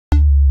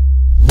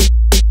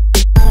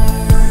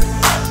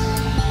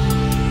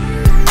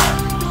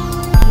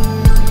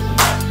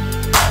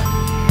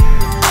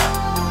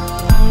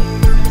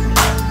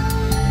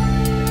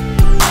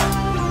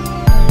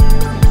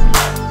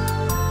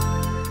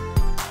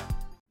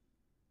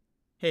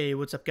Hey,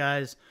 what's up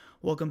guys?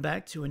 Welcome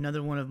back to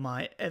another one of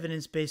my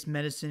evidence-based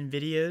medicine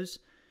videos.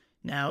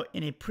 Now,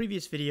 in a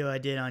previous video I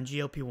did on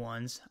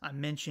GLP-1s, I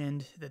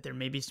mentioned that there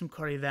may be some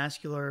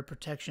cardiovascular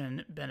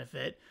protection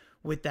benefit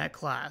with that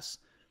class.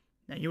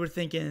 Now, you were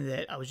thinking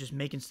that I was just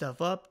making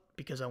stuff up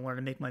because I wanted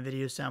to make my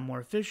videos sound more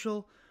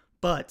official,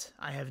 but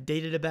I have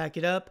data to back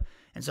it up,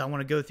 and so I want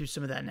to go through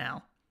some of that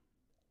now.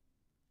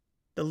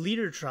 The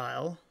LEADER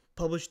trial,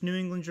 published New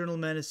England Journal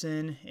of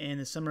Medicine in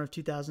the summer of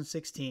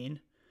 2016,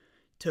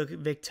 took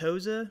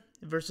Victoza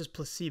versus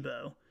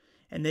placebo,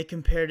 and they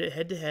compared it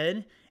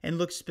head-to-head and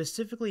looked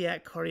specifically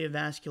at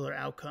cardiovascular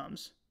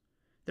outcomes.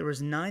 There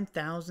was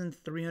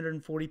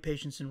 9,340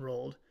 patients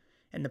enrolled,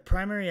 and the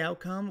primary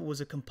outcome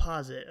was a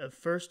composite of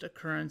first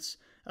occurrence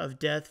of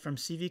death from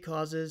CV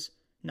causes,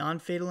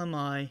 non-fatal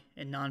MI,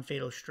 and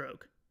non-fatal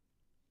stroke.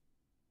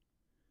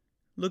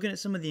 Looking at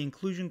some of the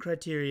inclusion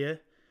criteria,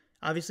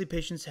 obviously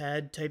patients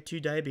had type 2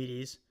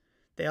 diabetes.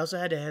 They also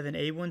had to have an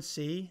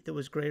A1C that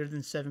was greater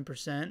than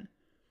 7%,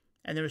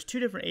 and there was two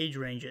different age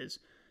ranges.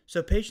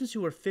 So patients who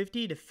were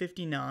 50 to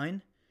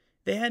 59,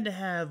 they had to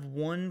have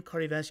one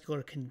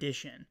cardiovascular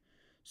condition.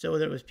 So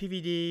whether it was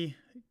PVD,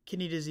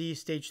 kidney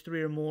disease, stage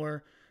 3 or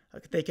more,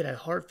 they could have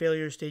heart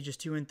failure, stages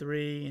 2 and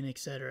 3, and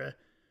etc.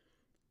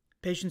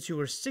 Patients who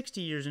were 60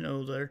 years and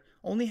older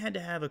only had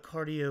to have a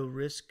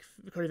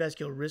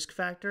cardiovascular risk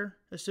factor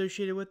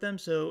associated with them.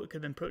 So it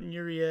could have been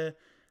proteinuria,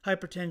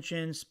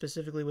 hypertension,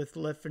 specifically with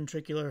left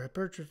ventricular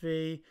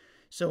hypertrophy,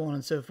 so on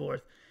and so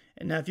forth.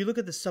 And now if you look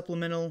at the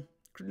supplemental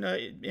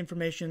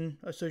information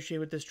associated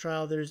with this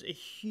trial, there's a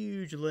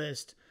huge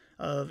list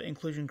of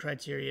inclusion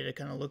criteria to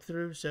kind of look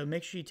through. So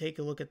make sure you take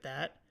a look at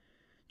that.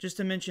 Just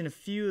to mention a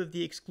few of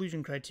the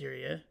exclusion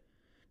criteria,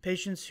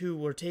 patients who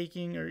were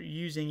taking or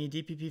using a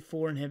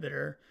DPP-4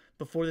 inhibitor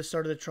before the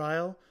start of the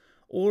trial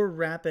or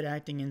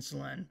rapid-acting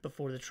insulin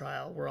before the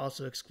trial were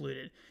also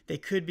excluded. They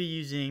could be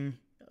using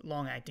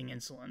long-acting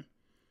insulin.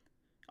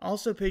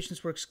 Also,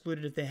 patients were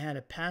excluded if they had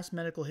a past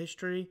medical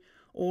history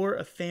or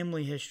a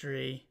family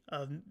history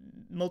of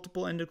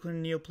multiple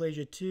endocrine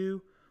neoplasia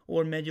 2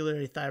 or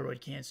medullary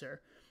thyroid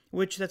cancer,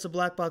 which that's a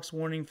black box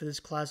warning for this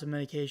class of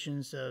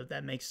medications, so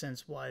that makes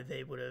sense why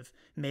they would have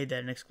made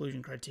that an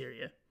exclusion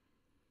criteria.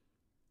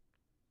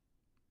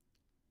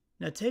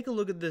 Now take a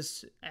look at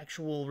this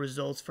actual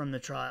results from the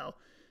trial.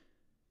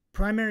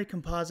 Primary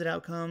composite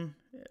outcome,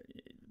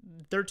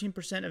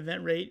 13%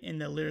 event rate in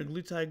the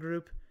liraglutide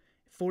group,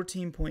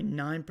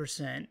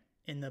 14.9%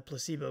 in the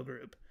placebo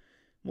group.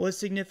 Was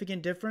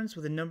significant difference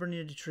with a number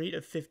needed to treat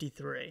of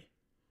 53.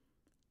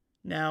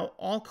 Now,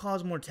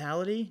 all-cause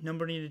mortality,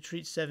 number needed to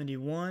treat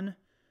 71.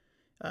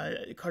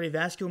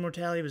 Cardiovascular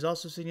mortality was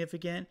also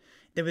significant.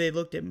 Then they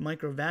looked at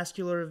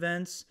microvascular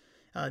events.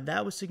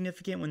 That was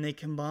significant when they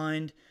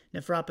combined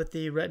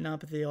nephropathy,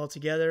 retinopathy all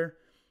together.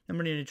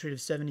 Number needed to treat of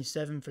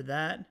 77 for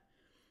that.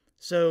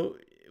 So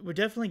we're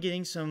definitely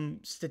getting some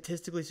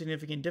statistically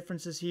significant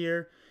differences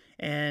here.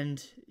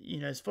 And,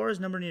 as far as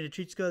number needed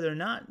treats go, they're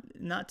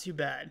not too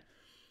bad.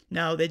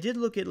 Now, they did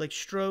look at like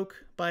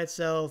stroke by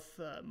itself,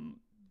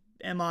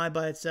 MI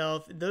by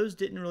itself. Those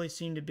didn't really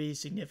seem to be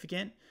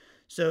significant.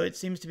 So it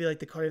seems to be like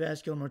the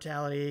cardiovascular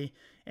mortality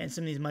and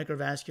some of these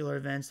microvascular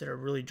events that are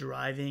really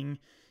driving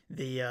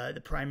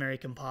the primary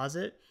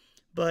composite.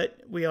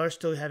 But we are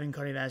still having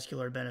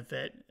cardiovascular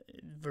benefit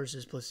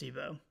versus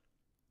placebo.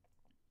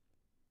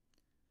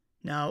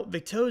 Now,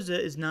 Victoza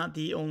is not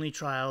the only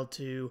trial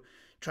to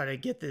try to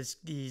get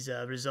these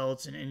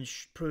results and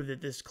prove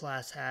that this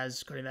class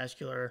has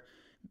cardiovascular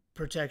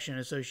protection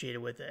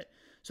associated with it.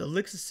 So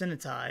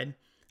lixisenatide,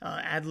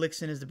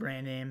 Adlixin is the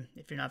brand name.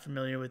 If you're not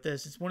familiar with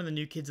this, it's one of the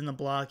new kids in the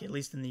block, at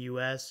least in the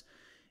US.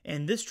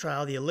 In this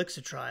trial, the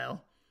ELIXA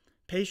trial,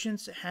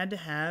 patients had to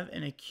have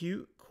an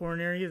acute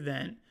coronary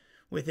event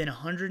within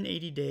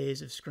 180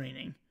 days of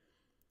screening.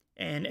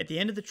 And at the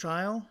end of the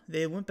trial,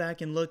 they went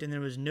back and looked, and there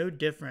was no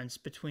difference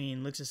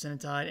between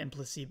lixisenatide and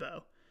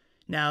placebo.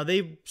 Now,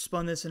 they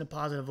spun this in a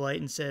positive light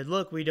and said,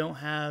 look, we don't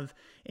have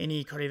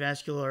any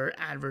cardiovascular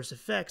adverse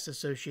effects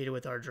associated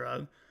with our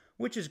drug,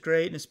 which is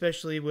great, and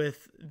especially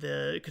with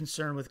the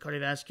concern with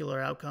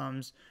cardiovascular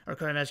outcomes or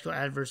cardiovascular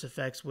adverse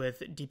effects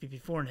with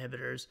DPP-4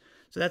 inhibitors.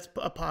 So that's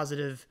a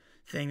positive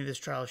thing that this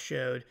trial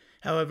showed.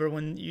 However,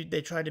 when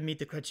they tried to meet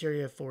the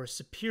criteria for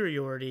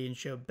superiority and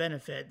show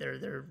benefit,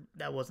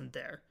 that wasn't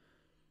there.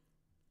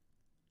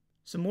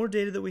 Some more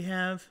data that we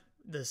have,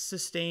 the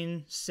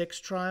SUSTAIN 6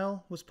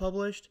 trial was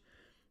published.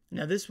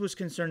 Now, this was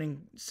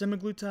concerning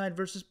semaglutide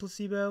versus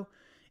placebo.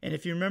 And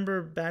if you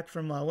remember back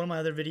from one of my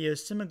other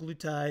videos,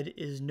 semaglutide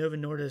is Novo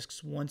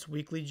Nordisk's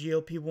once-weekly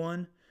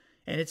GLP-1,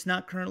 and it's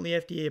not currently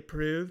FDA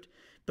approved,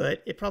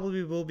 but it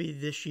probably will be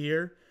this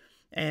year.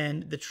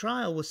 And the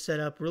trial was set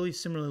up really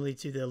similarly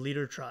to the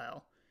LEADER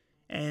trial.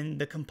 And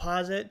the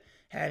composite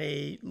had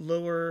a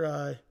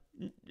lower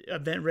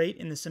event rate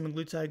in the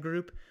semaglutide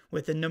group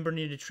with a number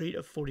needed to treat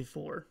of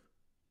 44.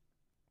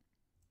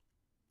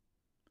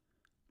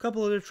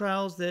 Couple other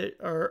trials that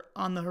are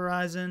on the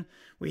horizon.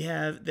 We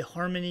have the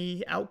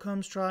Harmony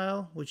Outcomes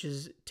trial, which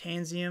is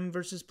Tanzium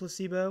versus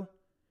placebo.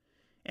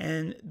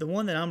 And the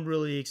one that I'm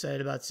really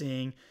excited about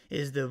seeing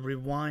is the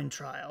Rewind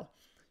trial.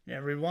 Now,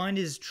 Rewind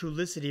is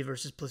Trulicity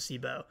versus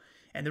placebo.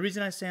 And the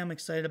reason I say I'm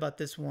excited about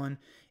this one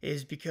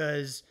is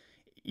because,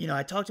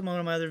 I talked in one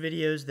of my other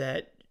videos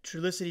that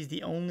Trulicity is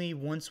the only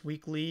once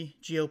weekly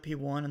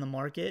GLP-1 on the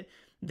market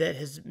that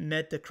has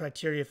met the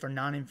criteria for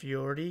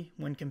non-inferiority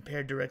when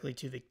compared directly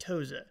to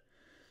Victoza.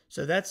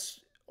 So that's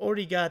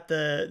already got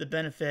the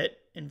benefit,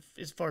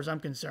 as far as I'm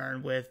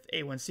concerned, with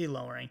A1C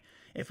lowering.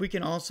 If we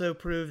can also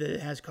prove that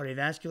it has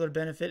cardiovascular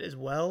benefit as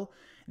well,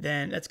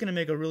 then that's going to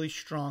make a really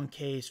strong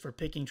case for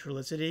picking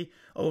Trulicity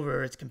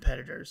over its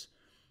competitors.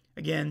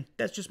 Again,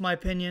 that's just my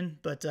opinion,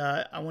 but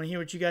I want to hear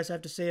what you guys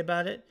have to say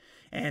about it.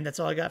 And that's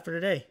all I got for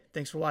today.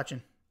 Thanks for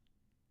watching.